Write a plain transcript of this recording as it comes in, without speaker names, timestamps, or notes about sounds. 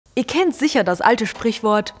Ihr kennt sicher das alte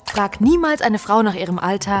Sprichwort: Frag niemals eine Frau nach ihrem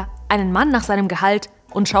Alter, einen Mann nach seinem Gehalt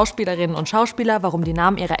und Schauspielerinnen und Schauspieler, warum die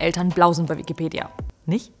Namen ihrer Eltern blau sind bei Wikipedia.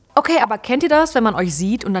 Nicht? Okay, aber kennt ihr das, wenn man euch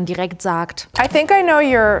sieht und dann direkt sagt, I think I know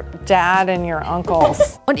your dad and your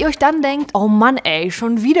uncles. Und ihr euch dann denkt, oh Mann ey,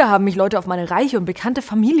 schon wieder haben mich Leute auf meine reiche und bekannte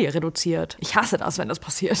Familie reduziert. Ich hasse das, wenn das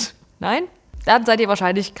passiert. Nein? Dann seid ihr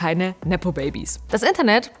wahrscheinlich keine Nepo-Babys. Das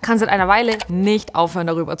Internet kann seit einer Weile nicht aufhören,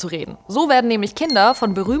 darüber zu reden. So werden nämlich Kinder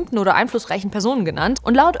von berühmten oder einflussreichen Personen genannt.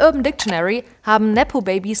 Und laut Urban Dictionary haben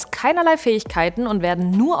Nepo-Babys keinerlei Fähigkeiten und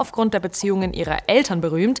werden nur aufgrund der Beziehungen ihrer Eltern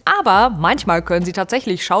berühmt. Aber manchmal können sie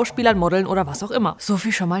tatsächlich Schauspielern, modeln oder was auch immer. So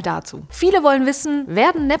viel schon mal dazu. Viele wollen wissen,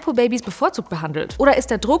 werden Nepo-Babys bevorzugt behandelt? Oder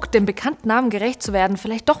ist der Druck, dem bekannten Namen gerecht zu werden,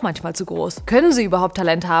 vielleicht doch manchmal zu groß? Können sie überhaupt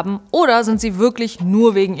Talent haben? Oder sind sie wirklich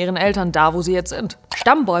nur wegen ihren Eltern da, wo sie jetzt sind?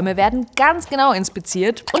 Stammbäume werden ganz genau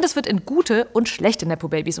inspiziert und es wird in gute und schlechte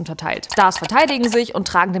Nepo-Babys unterteilt. Stars verteidigen sich und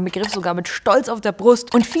tragen den Begriff sogar mit Stolz auf der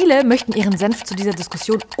Brust und viele möchten ihren Senf zu dieser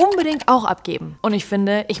Diskussion unbedingt auch abgeben. Und ich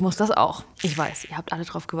finde, ich muss das auch. Ich weiß, ihr habt alle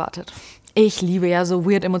drauf gewartet. Ich liebe ja so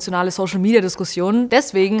weird emotionale Social-Media-Diskussionen.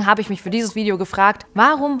 Deswegen habe ich mich für dieses Video gefragt,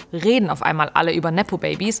 warum reden auf einmal alle über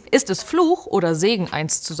Nepo-Babys? Ist es Fluch oder Segen,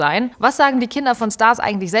 eins zu sein? Was sagen die Kinder von Stars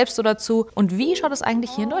eigentlich selbst so dazu? Und wie schaut es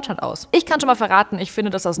eigentlich hier in Deutschland aus? Ich kann schon mal verraten, ich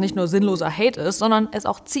finde, dass das nicht nur sinnloser Hate ist, sondern es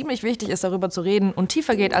auch ziemlich wichtig ist, darüber zu reden und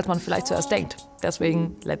tiefer geht, als man vielleicht zuerst denkt.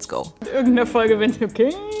 Deswegen, let's go. Irgendeine Folge, wenn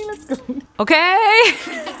okay, let's go. Okay!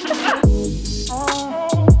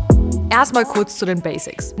 Erstmal kurz zu den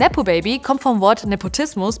Basics. Nepo-Baby kommt vom Wort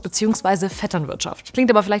Nepotismus bzw. Vetternwirtschaft.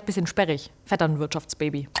 Klingt aber vielleicht ein bisschen sperrig.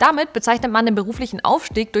 Vetternwirtschaftsbaby. Damit bezeichnet man den beruflichen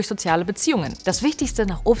Aufstieg durch soziale Beziehungen. Das Wichtigste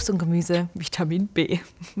nach Obst und Gemüse, Vitamin B.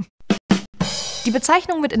 Die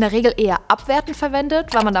Bezeichnung wird in der Regel eher abwertend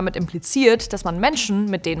verwendet, weil man damit impliziert, dass man Menschen,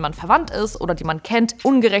 mit denen man verwandt ist oder die man kennt,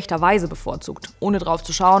 ungerechterweise bevorzugt, ohne drauf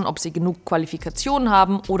zu schauen, ob sie genug Qualifikationen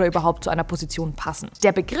haben oder überhaupt zu einer Position passen.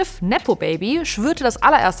 Der Begriff Nepo-Baby schwirrte das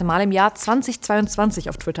allererste Mal im Jahr 2022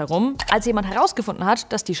 auf Twitter rum, als jemand herausgefunden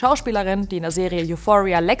hat, dass die Schauspielerin, die in der Serie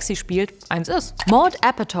Euphoria Lexi spielt, eins ist. Maud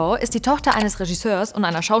Apatow ist die Tochter eines Regisseurs und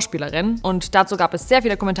einer Schauspielerin und dazu gab es sehr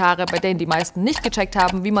viele Kommentare, bei denen die meisten nicht gecheckt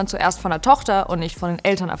haben, wie man zuerst von der Tochter und nicht von den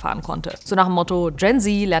Eltern erfahren konnte. So nach dem Motto, Gen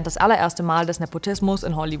Z lernt das allererste Mal, dass Nepotismus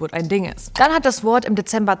in Hollywood ein Ding ist. Dann hat das Wort im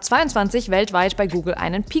Dezember 22 weltweit bei Google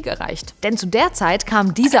einen Peak erreicht. Denn zu der Zeit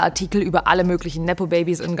kam dieser Artikel über alle möglichen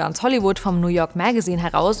Nepo-Babys in ganz Hollywood vom New York Magazine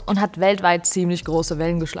heraus und hat weltweit ziemlich große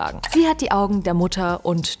Wellen geschlagen. Sie hat die Augen der Mutter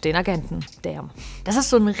und den Agenten. Damn. Das ist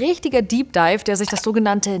so ein richtiger Deep Dive, der sich das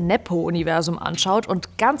sogenannte Nepo-Universum anschaut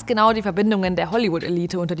und ganz genau die Verbindungen der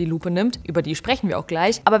Hollywood-Elite unter die Lupe nimmt. Über die sprechen wir auch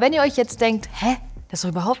gleich. Aber wenn ihr euch jetzt denkt, hä? Das ist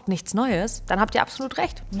doch überhaupt nichts Neues, dann habt ihr absolut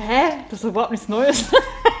recht. Hä? Das ist überhaupt nichts Neues.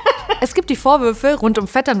 Es gibt die Vorwürfe rund um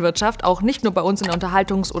Vetternwirtschaft auch nicht nur bei uns in der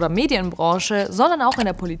Unterhaltungs- oder Medienbranche, sondern auch in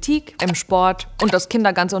der Politik, im Sport und dass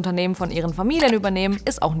Kinder ganze Unternehmen von ihren Familien übernehmen,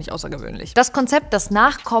 ist auch nicht außergewöhnlich. Das Konzept, dass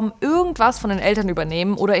Nachkommen irgendwas von den Eltern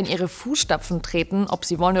übernehmen oder in ihre Fußstapfen treten, ob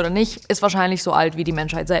sie wollen oder nicht, ist wahrscheinlich so alt wie die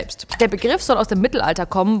Menschheit selbst. Der Begriff soll aus dem Mittelalter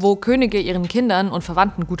kommen, wo Könige ihren Kindern und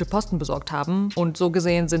Verwandten gute Posten besorgt haben und so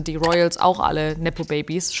gesehen sind die Royals auch alle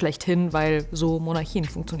Nepo-Babys schlechthin, weil so Monarchien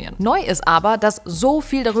funktionieren. Neu ist aber, dass so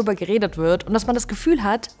viel darüber geredet wird und dass man das Gefühl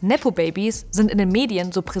hat, Nepo-Babys sind in den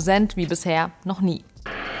Medien so präsent wie bisher noch nie.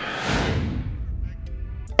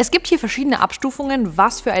 Es gibt hier verschiedene Abstufungen,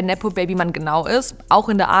 was für ein Nepo-Baby man genau ist, auch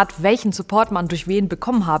in der Art, welchen Support man durch wen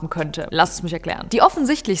bekommen haben könnte. Lasst es mich erklären. Die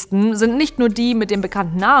offensichtlichsten sind nicht nur die mit dem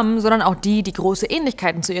bekannten Namen, sondern auch die, die große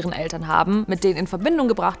Ähnlichkeiten zu ihren Eltern haben, mit denen in Verbindung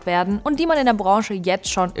gebracht werden und die man in der Branche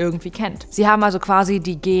jetzt schon irgendwie kennt. Sie haben also quasi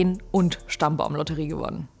die Gen- und Stammbaumlotterie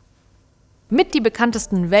gewonnen. Mit die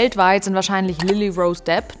bekanntesten weltweit sind wahrscheinlich Lily-Rose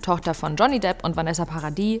Depp, Tochter von Johnny Depp und Vanessa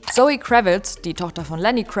Paradis, Zoe Kravitz, die Tochter von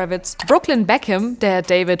Lenny Kravitz, Brooklyn Beckham, der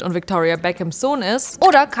David und Victoria Beckhams Sohn ist,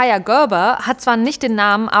 oder Kaya Gerber, hat zwar nicht den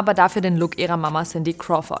Namen, aber dafür den Look ihrer Mama Cindy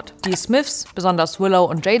Crawford. Die Smiths, besonders Willow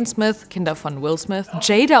und Jaden Smith, Kinder von Will Smith,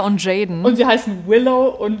 Jada und Jaden. Und sie heißen Willow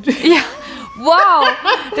und... Ja, wow,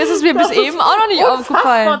 das ist mir bis eben auch noch nicht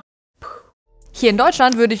aufgefallen. Hier in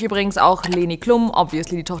Deutschland würde ich übrigens auch Leni Klum,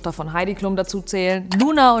 obviously die Tochter von Heidi Klum, dazu zählen,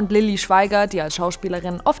 Luna und Lilly Schweiger, die als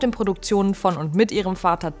Schauspielerin oft in Produktionen von und mit ihrem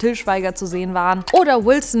Vater Till Schweiger zu sehen waren, oder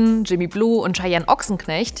Wilson, Jimmy Blue und Cheyenne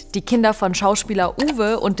Ochsenknecht, die Kinder von Schauspieler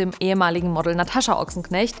Uwe und dem ehemaligen Model Natascha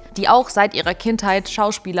Ochsenknecht, die auch seit ihrer Kindheit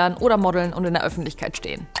Schauspielern oder Modeln und in der Öffentlichkeit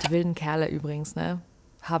stehen. Die wilden Kerle übrigens, ne,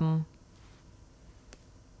 haben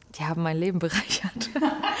mein Leben bereichert.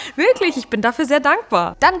 Wirklich, ich bin dafür sehr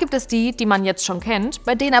dankbar. Dann gibt es die, die man jetzt schon kennt,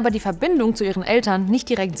 bei denen aber die Verbindung zu ihren Eltern nicht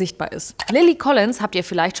direkt sichtbar ist. Lily Collins habt ihr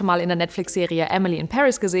vielleicht schon mal in der Netflix-Serie Emily in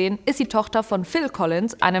Paris gesehen, ist die Tochter von Phil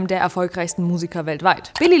Collins, einem der erfolgreichsten Musiker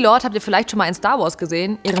weltweit. Billie Lourd habt ihr vielleicht schon mal in Star Wars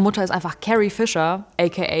gesehen, ihre Mutter ist einfach Carrie Fisher,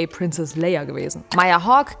 aka Princess Leia gewesen. Maya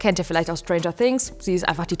Hawke kennt ihr vielleicht aus Stranger Things, sie ist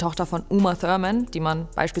einfach die Tochter von Uma Thurman, die man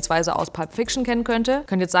beispielsweise aus Pulp Fiction kennen könnte.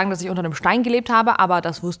 Könnt jetzt sagen, dass ich unter einem Stein gelebt habe, aber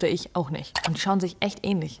das wusste ich auch nicht. Und die schauen sich echt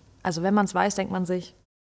ähnlich. Also wenn man es weiß, denkt man sich.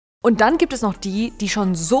 Und dann gibt es noch die, die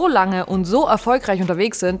schon so lange und so erfolgreich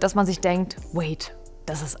unterwegs sind, dass man sich denkt, wait,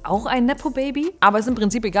 das ist auch ein Nepo-Baby? Aber ist im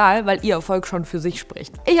Prinzip egal, weil ihr Erfolg schon für sich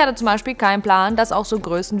spricht. Ich hatte zum Beispiel keinen Plan, dass auch so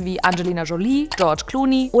Größen wie Angelina Jolie, George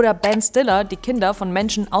Clooney oder Ben Stiller die Kinder von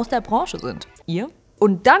Menschen aus der Branche sind. Ihr?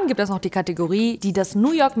 Und dann gibt es noch die Kategorie, die das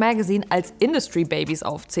New York Magazine als Industry Babies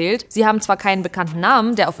aufzählt. Sie haben zwar keinen bekannten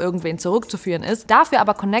Namen, der auf irgendwen zurückzuführen ist, dafür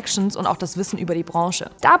aber Connections und auch das Wissen über die Branche.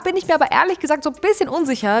 Da bin ich mir aber ehrlich gesagt so ein bisschen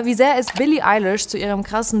unsicher, wie sehr es Billie Eilish zu ihrem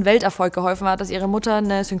krassen Welterfolg geholfen hat, dass ihre Mutter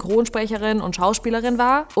eine Synchronsprecherin und Schauspielerin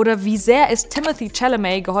war. Oder wie sehr es Timothée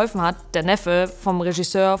Chalamet geholfen hat, der Neffe vom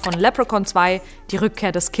Regisseur von Leprechaun 2, die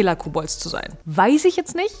Rückkehr des Killer-Kobolds zu sein. Weiß ich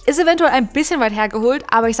jetzt nicht. Ist eventuell ein bisschen weit hergeholt,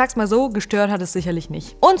 aber ich sag's mal so, gestört hat es sicherlich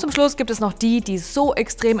nicht. Und zum Schluss gibt es noch die, die so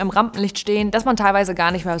extrem im Rampenlicht stehen, dass man teilweise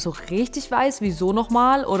gar nicht mehr so richtig weiß, wieso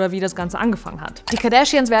nochmal oder wie das Ganze angefangen hat. Die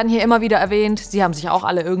Kardashians werden hier immer wieder erwähnt, sie haben sich auch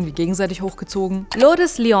alle irgendwie gegenseitig hochgezogen.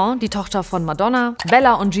 Lourdes Lyon, die Tochter von Madonna,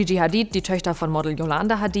 Bella und Gigi Hadid, die Töchter von Model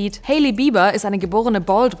Yolanda Hadid. Hailey Bieber ist eine geborene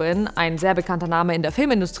Baldwin, ein sehr bekannter Name in der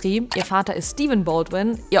Filmindustrie. Ihr Vater ist Stephen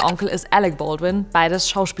Baldwin, ihr Onkel ist Alec Baldwin, beides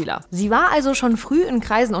Schauspieler. Sie war also schon früh in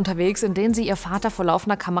Kreisen unterwegs, in denen sie ihr Vater vor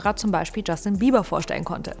laufender Kamera zum Beispiel Justin Bieber vorstellen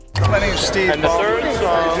konnte.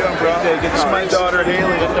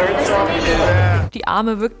 Die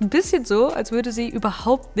Arme wirkt ein bisschen so, als würde sie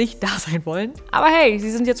überhaupt nicht da sein wollen. Aber hey,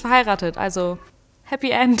 sie sind jetzt verheiratet, also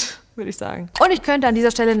Happy End, würde ich sagen. Und ich könnte an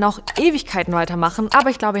dieser Stelle noch Ewigkeiten weitermachen,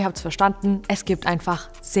 aber ich glaube, ihr habt es verstanden. Es gibt einfach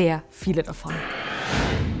sehr viele davon.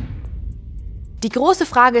 Die große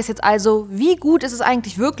Frage ist jetzt also, wie gut ist es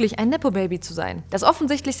eigentlich wirklich, ein Nepo-Baby zu sein? Das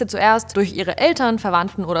Offensichtlichste zuerst, durch ihre Eltern,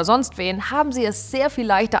 Verwandten oder sonst wen haben sie es sehr viel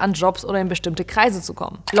leichter an Jobs oder in bestimmte Kreise zu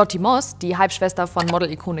kommen. Lottie Moss, die Halbschwester von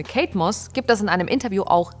Model-Ikone Kate Moss, gibt das in einem Interview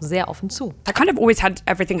auch sehr offen zu. I kind of always had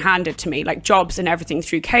everything handed to me, like jobs and everything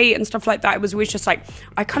through Kate and stuff like that. It was always just like,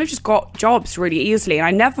 I kind of just got jobs really easily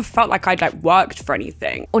and I never felt like I'd like worked for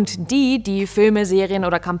anything. Und die Filme, Serien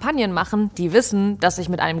oder Kampagnen machen, die wissen, dass sich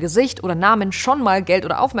mit einem Gesicht oder Namen schon mal Geld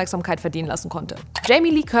oder Aufmerksamkeit verdienen lassen konnte. Jamie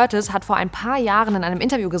Lee Curtis hat vor ein paar Jahren in einem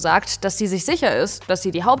Interview gesagt, dass sie sich sicher ist, dass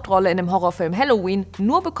sie die Hauptrolle in dem Horrorfilm Halloween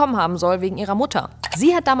nur bekommen haben soll wegen ihrer Mutter.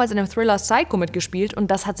 Sie hat damals in dem Thriller Psycho mitgespielt und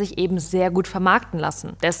das hat sich eben sehr gut vermarkten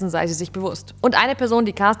lassen. Dessen sei sie sich bewusst. Und eine Person,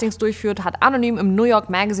 die Castings durchführt, hat anonym im New York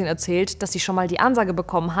Magazine erzählt, dass sie schon mal die Ansage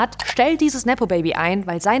bekommen hat, stell dieses Nepo-Baby ein,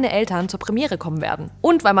 weil seine Eltern zur Premiere kommen werden.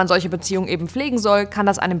 Und weil man solche Beziehungen eben pflegen soll, kann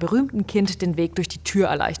das einem berühmten Kind den Weg durch die Tür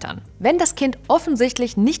erleichtern. Wenn das Kind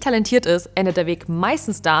offensichtlich nicht talentiert ist, endet der Weg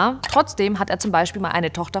meistens da. Trotzdem hat er zum Beispiel mal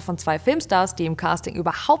eine Tochter von 2 Filmstars, die im Casting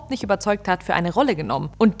überhaupt nicht überzeugt hat, für eine Rolle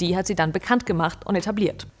genommen. Und die hat sie dann bekannt gemacht und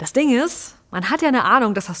etabliert. Das Ding ist, man hat ja eine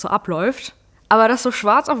Ahnung, dass das so abläuft, aber das so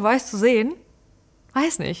schwarz auf weiß zu sehen,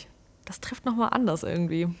 weiß nicht. Das trifft nochmal anders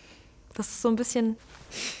irgendwie. Das ist so ein bisschen...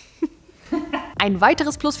 Ein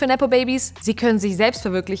weiteres Plus für Nepo-Babys, sie können sich selbst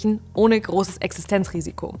verwirklichen, ohne großes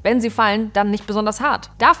Existenzrisiko. Wenn sie fallen, dann nicht besonders hart.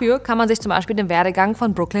 Dafür kann man sich zum Beispiel den Werdegang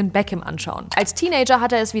von Brooklyn Beckham anschauen. Als Teenager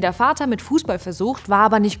hat er es wie der Vater mit Fußball versucht, war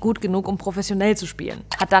aber nicht gut genug, um professionell zu spielen.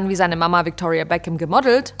 Hat dann wie seine Mama Victoria Beckham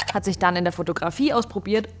gemodelt, hat sich dann in der Fotografie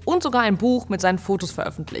ausprobiert und sogar ein Buch mit seinen Fotos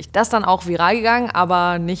veröffentlicht. Das dann auch viral gegangen,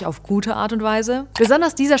 aber nicht auf gute Art und Weise.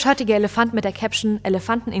 Besonders dieser schattige Elefant mit der Caption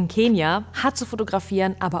 "Elefanten in Kenia" hat zu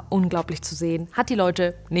fotografieren, aber unglaublich zu sehen, hat die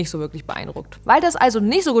Leute nicht so wirklich beeindruckt. Weil das also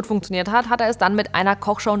nicht so gut funktioniert hat, hat er es dann mit einer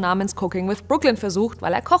Kochshow namens Cooking with Brooklyn versucht,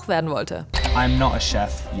 weil er Koch werden wollte. I'm not a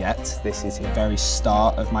chef yet. This is the very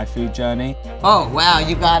start of my food journey. Oh, wow,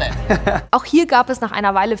 you got it. Auch hier gab es nach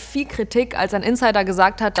einer Weile viel Kritik, als ein Insider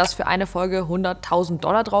gesagt hat, dass für eine Folge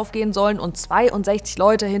 $100.000 draufgehen sollen und 62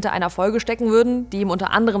 Leute hinter einer Folge stecken würden, die ihm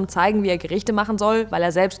unter anderem zeigen, wie er Gerichte machen soll, weil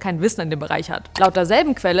er selbst kein Wissen in dem Bereich hat. Laut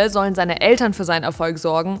derselben Quelle sollen seine Eltern für seinen Erfolg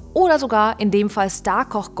sorgen oder sogar in dem Fall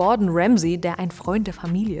Starkoch Gordon Ramsay, der ein Freund der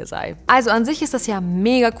Familie sei. Also an sich ist das ja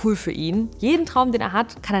mega cool für ihn. Jeden Traum, den er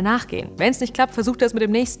hat, kann er nachgehen. Wenn es nicht klappt, versucht er es mit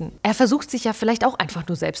dem nächsten. Er versucht sich ja vielleicht auch einfach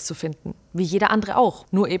nur selbst zu finden. Wie jeder andere auch.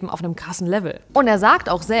 Nur eben auf einem krassen Level. Und er sagt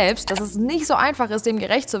auch selbst, dass es nicht so einfach ist, dem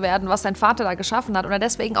gerecht zu werden, was sein Vater da geschaffen hat und er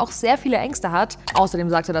deswegen auch sehr viele Ängste hat. Außerdem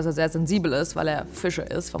sagt er, dass er sehr sensibel ist, weil er Fische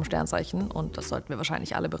ist vom Sternzeichen und das sollten wir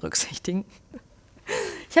wahrscheinlich alle berücksichtigen.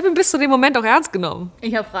 Ich habe ihn bis zu dem Moment auch ernst genommen.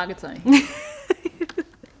 Ich habe Fragezeichen.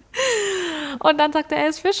 Und dann sagt er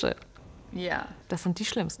ist Fische. Ja. Das sind die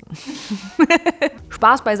schlimmsten.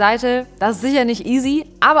 Spaß beiseite, das ist sicher nicht easy,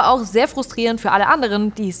 aber auch sehr frustrierend für alle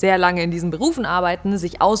anderen, die sehr lange in diesen Berufen arbeiten,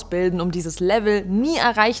 sich ausbilden, um dieses Level nie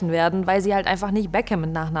erreichen werden, weil sie halt einfach nicht Beckham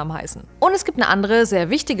mit Nachnamen heißen. Und es gibt eine andere, sehr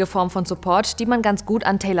wichtige Form von Support, die man ganz gut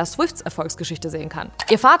an Taylor Swifts Erfolgsgeschichte sehen kann.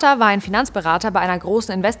 Ihr Vater war ein Finanzberater bei einer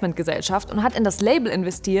großen Investmentgesellschaft und hat in das Label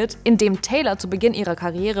investiert, in dem Taylor zu Beginn ihrer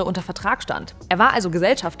Karriere unter Vertrag stand. Er war also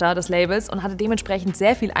Gesellschafter des Labels und hatte dementsprechend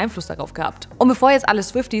sehr viel Einfluss darauf gehabt. Und bevor jetzt alle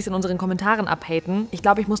Swifties in unseren Kommentaren abhaten, ich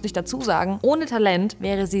glaube, ich muss nicht dazu sagen, ohne Talent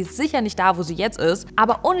wäre sie sicher nicht da, wo sie jetzt ist,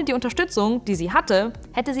 aber ohne die Unterstützung, die sie hatte,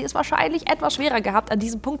 hätte sie es wahrscheinlich etwas schwerer gehabt, an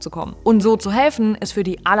diesen Punkt zu kommen. Und so zu helfen, ist für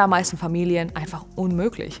die allermeisten Familien einfach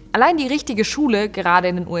unmöglich. Allein die richtige Schule, gerade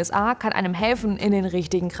in den USA, kann einem helfen, in den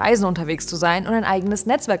richtigen Kreisen unterwegs zu sein und ein eigenes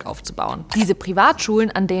Netzwerk aufzubauen. Diese Privatschulen,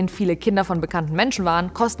 an denen viele Kinder von bekannten Menschen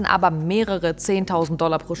waren, kosten aber mehrere 10.000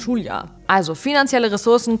 $ pro Schuljahr. Also finanzielle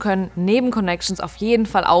Ressourcen können neben Connections auf jeden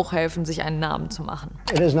Fall auch helfen, sich einen Namen zu machen.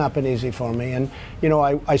 It has not been easy for me. And, you know,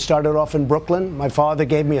 I started off in Brooklyn. My father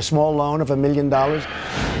gave me a small loan of $1 million.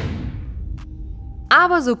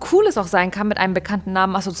 Aber so cool es auch sein kann, mit einem bekannten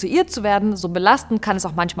Namen assoziiert zu werden, so belastend kann es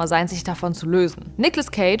auch manchmal sein, sich davon zu lösen.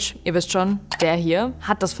 Nicolas Cage, ihr wisst schon, der hier,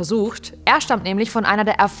 hat das versucht. Er stammt nämlich von einer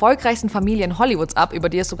der erfolgreichsten Familien Hollywoods ab, über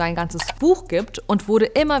die es sogar ein ganzes Buch gibt und wurde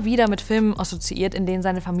immer wieder mit Filmen assoziiert, in denen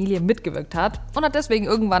seine Familie mitgewirkt hat und hat deswegen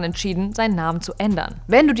irgendwann entschieden, seinen Namen zu ändern.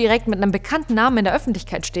 Wenn du direkt mit einem bekannten Namen in der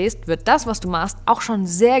Öffentlichkeit stehst, wird das, was du machst, auch schon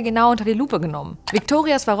sehr genau unter die Lupe genommen.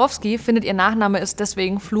 Viktoria Swarovski findet, ihr Nachname ist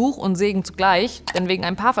deswegen Fluch und Segen zugleich, denn wegen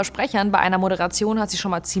ein paar Versprechern bei einer Moderation hat sie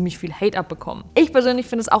schon mal ziemlich viel Hate abbekommen. Ich persönlich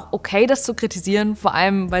finde es auch okay, das zu kritisieren, vor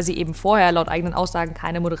allem, weil sie eben vorher laut eigenen Aussagen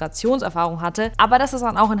keine Moderationserfahrung hatte, aber dass es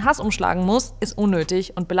dann auch in Hass umschlagen muss, ist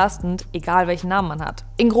unnötig und belastend, egal welchen Namen man hat.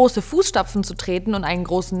 In große Fußstapfen zu treten und einen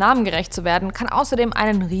großen Namen gerecht zu werden, kann außerdem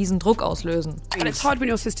einen riesen Druck auslösen. And it's hard when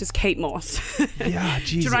your sister's Kate Moss. Yeah,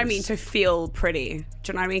 Jesus. Do you know what I mean? To feel pretty.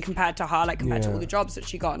 Do you know what I mean? Compared to her, like compared to Yeah. all the jobs that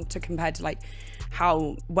she got, and to compared to like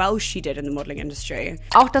how well she did in the modeling industry.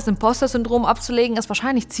 Auch das Imposter-Syndrom abzulegen ist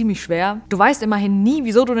wahrscheinlich ziemlich schwer. Du weißt immerhin nie,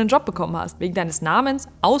 wieso du den Job bekommen hast, wegen deines Namens,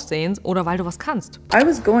 Aussehens oder weil du was kannst. I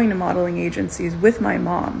was going to modeling agencies with my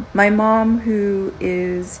mom. My mom, who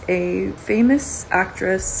is a famous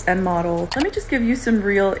actress and model. Let me just give you some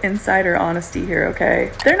real insider honesty here,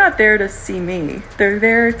 okay? They're not there to see me. They're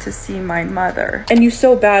there to see my mother. And you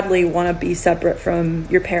so badly want to be separate from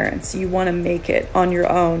your parents. You want to make it on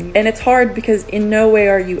your own. And it's hard because in no way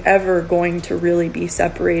are you ever going to really be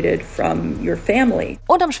separated from your family.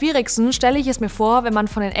 Und am schwierigsten stelle ich es mir vor, wenn man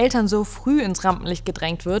von den Eltern so früh ins Rampenlicht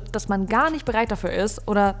gedrängt wird, dass man gar nicht bereit dafür ist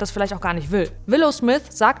oder das vielleicht auch gar nicht will. Willow Smith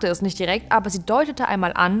sagte es nicht direkt, aber sie deutete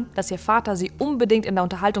einmal an, dass ihr Vater sie unbedingt in der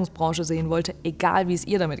Unterhaltungsbranche sehen wollte, egal wie es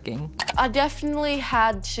ihr damit ging. I definitely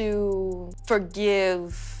had to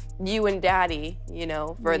forgive you and Daddy, you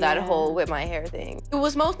know, for that whole with my hair thing. It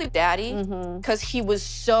was mostly Daddy, because he was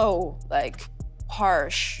so, like,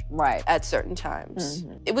 harsh at certain times.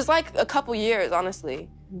 It was like a couple years, honestly,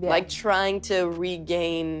 like trying to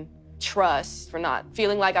regain trust for not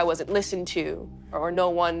feeling like I wasn't listened to or no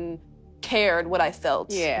one cared what I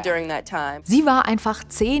felt during that time. Sie war einfach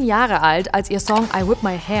 10 Jahre alt, als ihr Song I Whip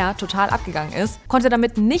My Hair total abgegangen ist, konnte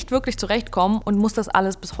damit nicht wirklich zurechtkommen und muss das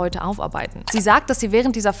alles bis heute aufarbeiten. Sie sagt, dass sie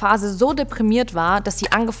während dieser Phase so deprimiert war, dass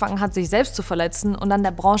sie angefangen hat, sich selbst zu verletzen und dann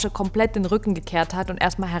der Branche komplett den Rücken gekehrt hat und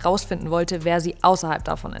erstmal herausfinden wollte, wer sie außerhalb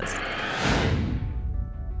davon ist.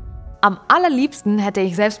 Am allerliebsten hätte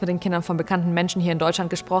ich selbst mit den Kindern von bekannten Menschen hier in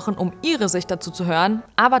Deutschland gesprochen, um ihre Sicht dazu zu hören,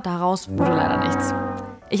 aber daraus wurde leider nichts.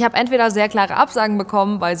 Ich habe entweder sehr klare Absagen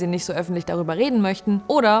bekommen, weil sie nicht so öffentlich darüber reden möchten,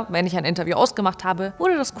 oder, wenn ich ein Interview ausgemacht habe,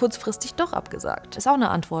 wurde das kurzfristig doch abgesagt. Ist auch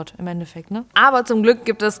eine Antwort im Endeffekt, ne? Aber zum Glück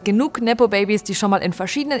gibt es genug Nepo-Babys, die schon mal in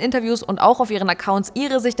verschiedenen Interviews und auch auf ihren Accounts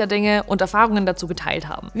ihre Sicht der Dinge und Erfahrungen dazu geteilt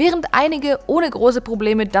haben. Während einige ohne große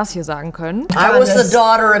Probleme das hier sagen können, I was the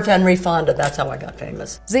daughter of Henry Fonda. That's how I got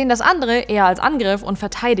famous. sehen das andere eher als Angriff und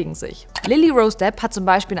verteidigen sich. Lily-Rose Depp hat zum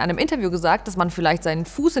Beispiel in einem Interview gesagt, dass man vielleicht seinen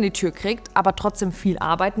Fuß in die Tür kriegt, aber trotzdem viel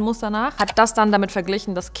arbeiten muss danach. Hat das dann damit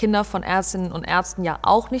verglichen, dass Kinder von Ärztinnen und Ärzten ja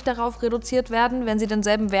auch nicht darauf reduziert werden, wenn sie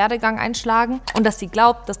denselben Werdegang einschlagen und dass sie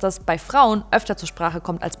glaubt, dass das bei Frauen öfter zur Sprache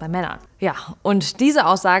kommt als bei Männern. Ja, und diese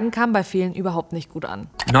Aussagen kamen bei vielen überhaupt nicht gut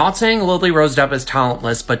an. Not saying Lily-Rose Depp is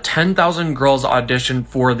talentless, but 10,000 girls auditioned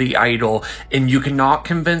for The Idol, and you cannot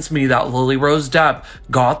convince me that Lily-Rose Depp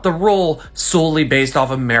got the role solely based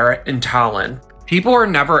off of merit and talent. People are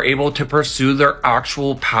never able to pursue their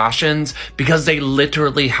actual passions because they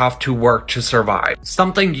literally have to work to survive.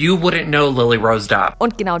 Something you wouldn't know, Lily-Rose Depp.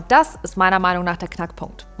 Und genau das ist meiner Meinung nach der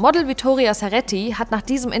Knackpunkt. Model Vittoria Serretti hat nach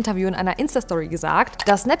diesem Interview in einer Insta-Story gesagt,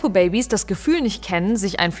 dass Nepo-Babys das Gefühl nicht kennen,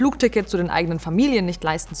 sich ein Flugticket zu den eigenen Familien nicht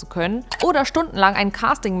leisten zu können oder stundenlang ein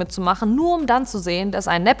Casting mitzumachen, nur um dann zu sehen, dass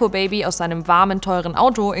ein Nepo-Baby aus seinem warmen, teuren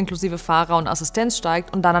Auto inklusive Fahrer und Assistenz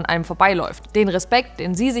steigt und dann an einem vorbeiläuft. Den Respekt,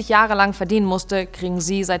 den sie sich jahrelang verdienen musste, kriegen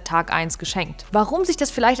sie seit Tag 1 geschenkt. Warum sich das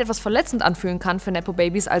vielleicht etwas verletzend anfühlen kann, für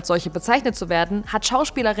Nepo-Babys als solche bezeichnet zu werden, hat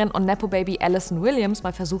Schauspielerin und Nepo-Baby Alison Williams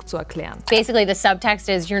mal versucht zu erklären. Basically, the subtext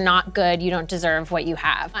is you're not good, you don't deserve what you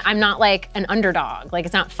have. I'm not like an underdog. Like,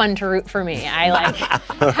 it's not fun to root for me. I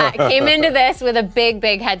came into this with a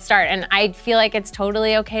big head start and I feel like it's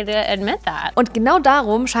totally okay to admit that. Und genau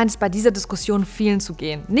darum scheint es bei dieser Diskussion vielen zu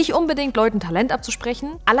gehen. Nicht unbedingt Leuten Talent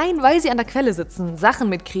abzusprechen, allein weil sie an der Quelle sitzen, Sachen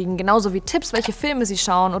mitkriegen, genauso wie Tipps, welche Filme sie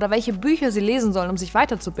schauen oder welche Bücher sie lesen sollen, um sich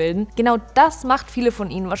weiterzubilden. Genau das macht viele von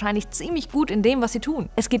ihnen wahrscheinlich ziemlich gut in dem, was sie tun.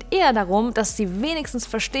 Es geht eher darum, dass sie wenigstens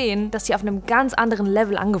verstehen, dass sie auf einem ganz anderen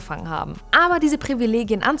Level angefangen haben. Aber diese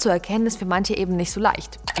Privilegien anzuerkennen, ist für manche eben nicht so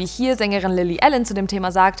leicht. Wie hier Sängerin Lily Allen zu dem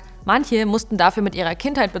Thema sagt, manche mussten dafür mit ihrer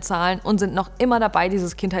Kindheit bezahlen und sind noch immer dabei,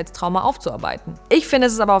 dieses Kindheitstrauma aufzuarbeiten. Ich finde,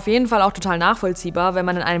 es ist aber auf jeden Fall auch total nachvollziehbar, wenn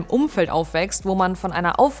man in einem Umfeld aufwächst, wo man von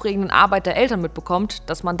einer aufregenden Arbeit der Eltern mitbekommt,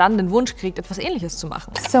 dass man dann den Wunsch kriegt, etwas Ähnliches zu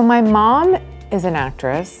machen. So my mom is an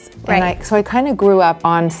actress, and so I kind of grew up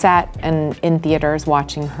on set and in theaters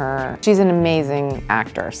watching her. She's an amazing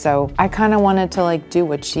actor, so I kind of wanted to like do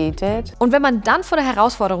what she did. Und wenn man dann vor der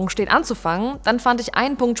Herausforderung steht, anzufangen, dann fand ich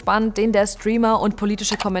einen Punkt spannend, den der Streamer und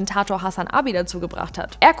politische Kommentator Hassan Abi dazu gebracht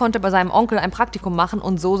hat. Er konnte bei seinem Onkel ein Praktikum machen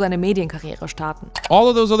und so seine Medienkarriere starten. All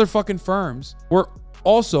of those other fucking firms were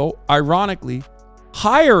also, ironically,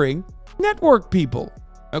 hiring network people,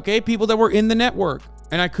 okay? People that were in the network.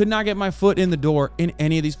 And I could not get my foot in the door in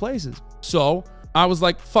any of these places. So I was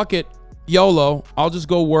like, fuck it, YOLO, I'll just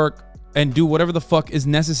go work and do whatever the fuck is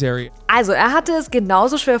necessary. Also er hatte es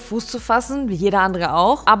genauso schwer Fuß zu fassen, wie jeder andere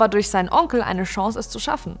auch, aber durch seinen Onkel eine Chance, es zu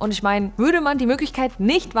schaffen. Und ich meine, würde man die Möglichkeit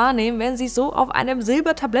nicht wahrnehmen, wenn sie so auf einem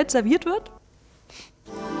Silbertablett serviert wird?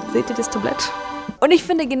 Seht ihr das Tablett? Und ich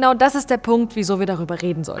finde, genau das ist der Punkt, wieso wir darüber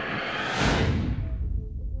reden sollten.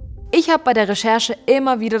 Ich habe bei der Recherche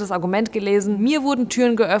immer wieder das Argument gelesen, mir wurden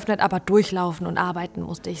Türen geöffnet, aber durchlaufen und arbeiten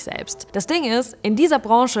musste ich selbst. Das Ding ist, in dieser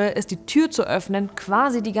Branche ist die Tür zu öffnen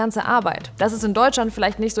quasi die ganze Arbeit. Das ist in Deutschland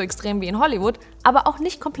vielleicht nicht so extrem wie in Hollywood, aber auch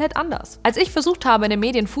nicht komplett anders. Als ich versucht habe, in den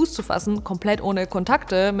Medien Fuß zu fassen, komplett ohne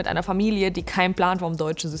Kontakte, mit einer Familie, die keinen Plan vom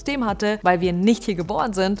deutschen System hatte, weil wir nicht hier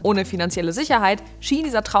geboren sind, ohne finanzielle Sicherheit, schien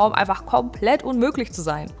dieser Traum einfach komplett unmöglich zu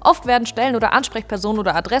sein. Oft werden Stellen oder Ansprechpersonen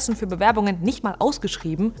oder Adressen für Bewerbungen nicht mal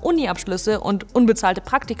ausgeschrieben, Uni-Abschlüsse und unbezahlte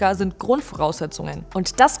Praktika sind Grundvoraussetzungen.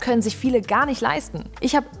 Und das können sich viele gar nicht leisten.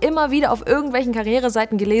 Ich habe immer wieder auf irgendwelchen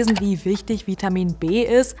Karriereseiten gelesen, wie wichtig Vitamin B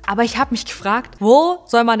ist, aber ich habe mich gefragt, wo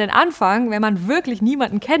soll man denn anfangen, wenn man wirklich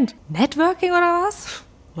niemanden kennt? Networking oder was?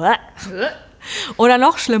 Oder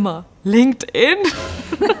noch schlimmer, LinkedIn?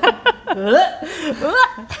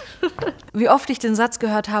 Wie oft ich den Satz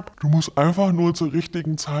gehört habe, du musst einfach nur zur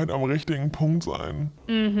richtigen Zeit am richtigen Punkt sein.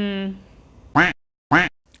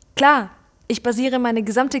 Klar, ich basiere meine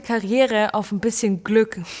gesamte Karriere auf ein bisschen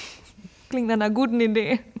Glück. Klingt nach einer guten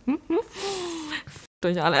Idee.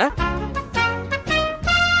 Durch alle.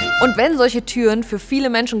 Und wenn solche Türen für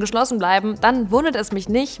viele Menschen geschlossen bleiben, dann wundert es mich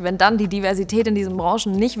nicht, wenn dann die Diversität in diesen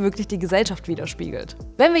Branchen nicht wirklich die Gesellschaft widerspiegelt.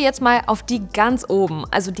 Wenn wir jetzt mal auf die ganz oben,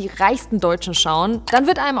 also die reichsten Deutschen schauen, dann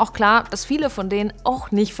wird einem auch klar, dass viele von denen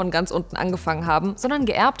auch nicht von ganz unten angefangen haben, sondern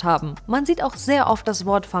geerbt haben. Man sieht auch sehr oft das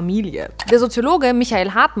Wort Familie. Der Soziologe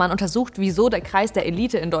Michael Hartmann untersucht, wieso der Kreis der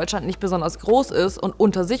Elite in Deutschland nicht besonders groß ist und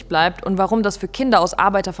unter sich bleibt und warum das für Kinder aus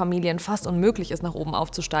Arbeiterfamilien fast unmöglich ist, nach oben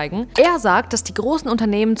aufzusteigen. Er sagt, dass die großen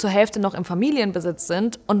Unternehmen zur Hälfte noch im Familienbesitz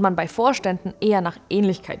sind und man bei Vorständen eher nach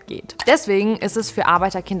Ähnlichkeit geht. Deswegen ist es für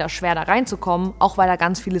Arbeiterkinder schwer, da reinzukommen, auch weil da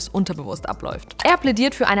ganz vieles unterbewusst abläuft. Er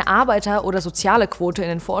plädiert für eine Arbeiter- oder soziale Quote in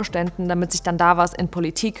den Vorständen, damit sich dann da was in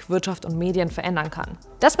Politik, Wirtschaft und Medien verändern kann.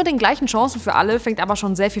 Das mit den gleichen Chancen für alle fängt aber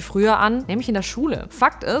schon sehr viel früher an, nämlich in der Schule.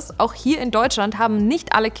 Fakt ist, auch hier in Deutschland haben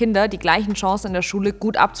nicht alle Kinder die gleichen Chancen in der Schule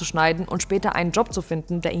gut abzuschneiden und später einen Job zu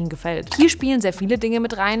finden, der ihnen gefällt. Hier spielen sehr viele Dinge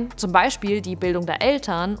mit rein, zum Beispiel die Bildung der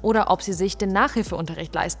Eltern oder ob sie sich den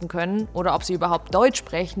Nachhilfeunterricht leisten können oder ob sie überhaupt Deutsch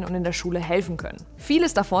sprechen und in der Schule helfen können.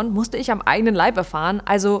 Vieles davon musste ich am eigenen Leib erfahren,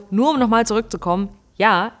 also nur um nochmal zurückzukommen,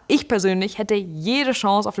 Ja, ich persönlich hätte jede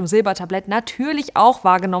Chance auf dem Silbertablett natürlich auch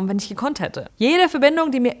wahrgenommen, wenn ich gekonnt hätte. Jede Verbindung,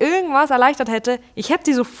 die mir irgendwas erleichtert hätte, ich hätte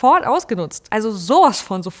sie sofort ausgenutzt. Also sowas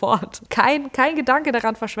von sofort. Kein Gedanke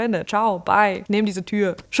daran verschwendet. Ciao, bye. Ich nehme diese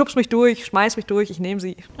Tür. Schubs mich durch, schmeiß mich durch, ich nehme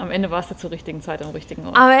sie. Am Ende warst du zur richtigen Zeit am richtigen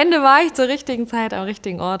Ort. Am Ende war ich zur richtigen Zeit am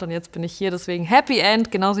richtigen Ort und jetzt bin ich hier, deswegen Happy End,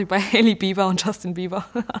 genauso wie bei Hailey Bieber und Justin Bieber.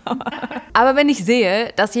 Aber wenn ich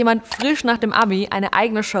sehe, dass jemand frisch nach dem Abi eine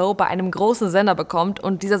eigene Show bei einem großen Sender bekommt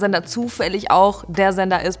und dieser Sender zufällig auch der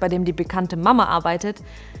Sender ist, bei dem die bekannte Mama arbeitet,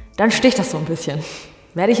 dann sticht das so ein bisschen.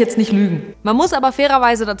 Werde ich jetzt nicht lügen. Man muss aber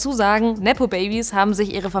fairerweise dazu sagen, Nepo-Babys haben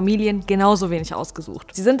sich ihre Familien genauso wenig ausgesucht.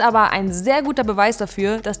 Sie sind aber ein sehr guter Beweis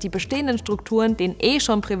dafür, dass die bestehenden Strukturen den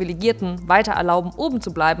schon Privilegierten weiter erlauben, oben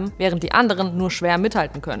zu bleiben, während die anderen nur schwer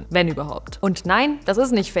mithalten können, wenn überhaupt. Und nein, das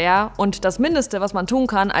ist nicht fair und das Mindeste, was man tun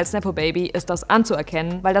kann als Nepo-Baby, ist das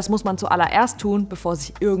anzuerkennen, weil das muss man zuallererst tun, bevor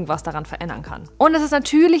sich irgendwas daran verändern kann. Und es ist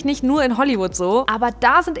natürlich nicht nur in Hollywood so, aber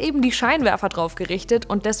da sind eben die Scheinwerfer drauf gerichtet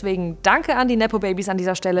und deswegen danke an die Nepo-Babys an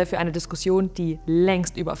dieser Stelle für eine Diskussion, die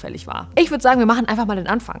längst überfällig war. Ich würde sagen, wir machen einfach mal den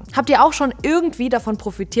Anfang. Habt ihr auch schon irgendwie davon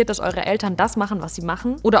profitiert, dass eure Eltern das machen, was sie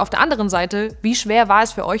machen? Oder auf der anderen Seite, wie schwer war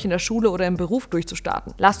es für euch in der Schule oder im Beruf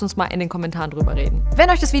durchzustarten? Lasst uns mal in den Kommentaren drüber reden. Wenn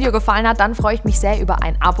euch das Video gefallen hat, dann freue ich mich sehr über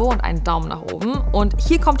ein Abo und einen Daumen nach oben. Und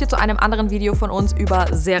hier kommt ihr zu einem anderen Video von uns über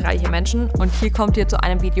sehr reiche Menschen. Und hier kommt ihr zu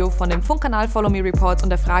einem Video von dem Funkkanal Follow Me Reports und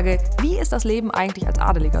der Frage, wie ist das Leben eigentlich als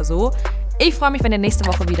Adeliger so? Ich freue mich, wenn ihr nächste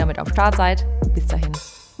Woche wieder mit am Start seid. Bis dahin.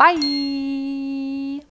 Bye!